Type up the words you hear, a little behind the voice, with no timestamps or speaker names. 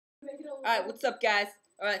Alright, what's up, guys?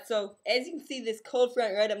 Alright, so as you can see, this cold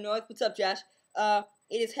front right up north. What's up, Josh? It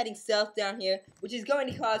is heading south down here, which is going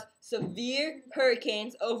to cause severe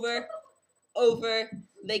hurricanes over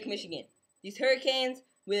Lake Michigan. These hurricanes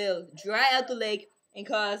will dry out the lake and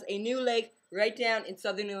cause a new lake right down in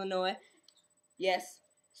southern Illinois. Yes.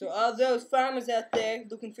 So all those farmers out there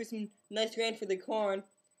looking for some nice rain for their corn,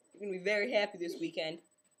 you're going to be very happy this weekend.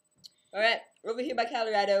 Alright, we're over here by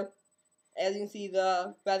Colorado. As you can see,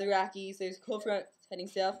 by the Rockies, there's a cold front heading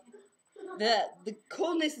south. The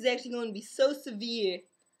coldness is actually going to be so severe,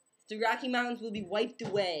 the Rocky Mountains will be wiped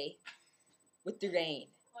away with the rain.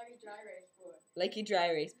 Like a dry erase board. Like a dry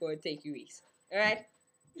erase board, take your Reese. Alright?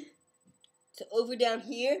 So over down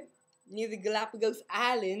here, near the Galapagos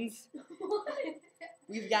Islands, What?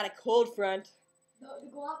 we've got a cold front. No, the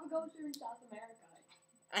Galapagos are in South America.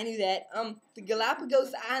 I knew that. The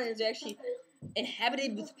Galapagos Islands are actually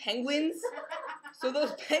inhabited with penguins. So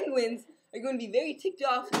those penguins are going to be very ticked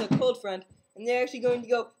off in the cold front, and they're actually going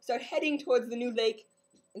to start heading towards the new lake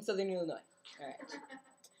in southern Illinois.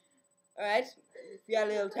 Alright, we got a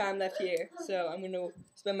little time left here, so I'm going to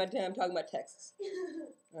spend my time talking about Texas.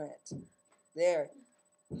 Alright, there.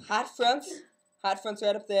 Hot fronts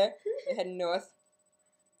right up there. They're heading north.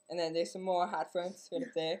 And then there's some more hot fronts right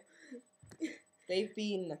up there. They've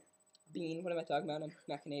been, what am I talking about? I'm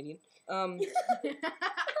not Canadian.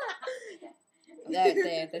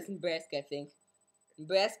 That's Nebraska, I think.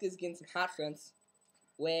 Nebraska's getting some hot fronts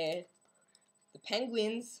where the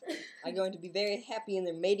penguins are going to be very happy in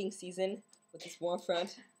their mating season with this warm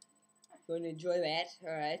front. Going to enjoy that,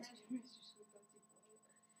 alright.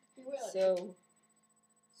 So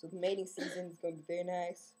the mating season is going to be very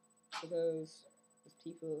nice for those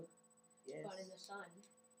people. Yes. Fun in the sun.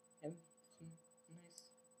 Have some nice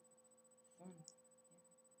fun.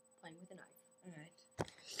 Playing with a knife.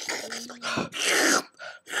 Alright.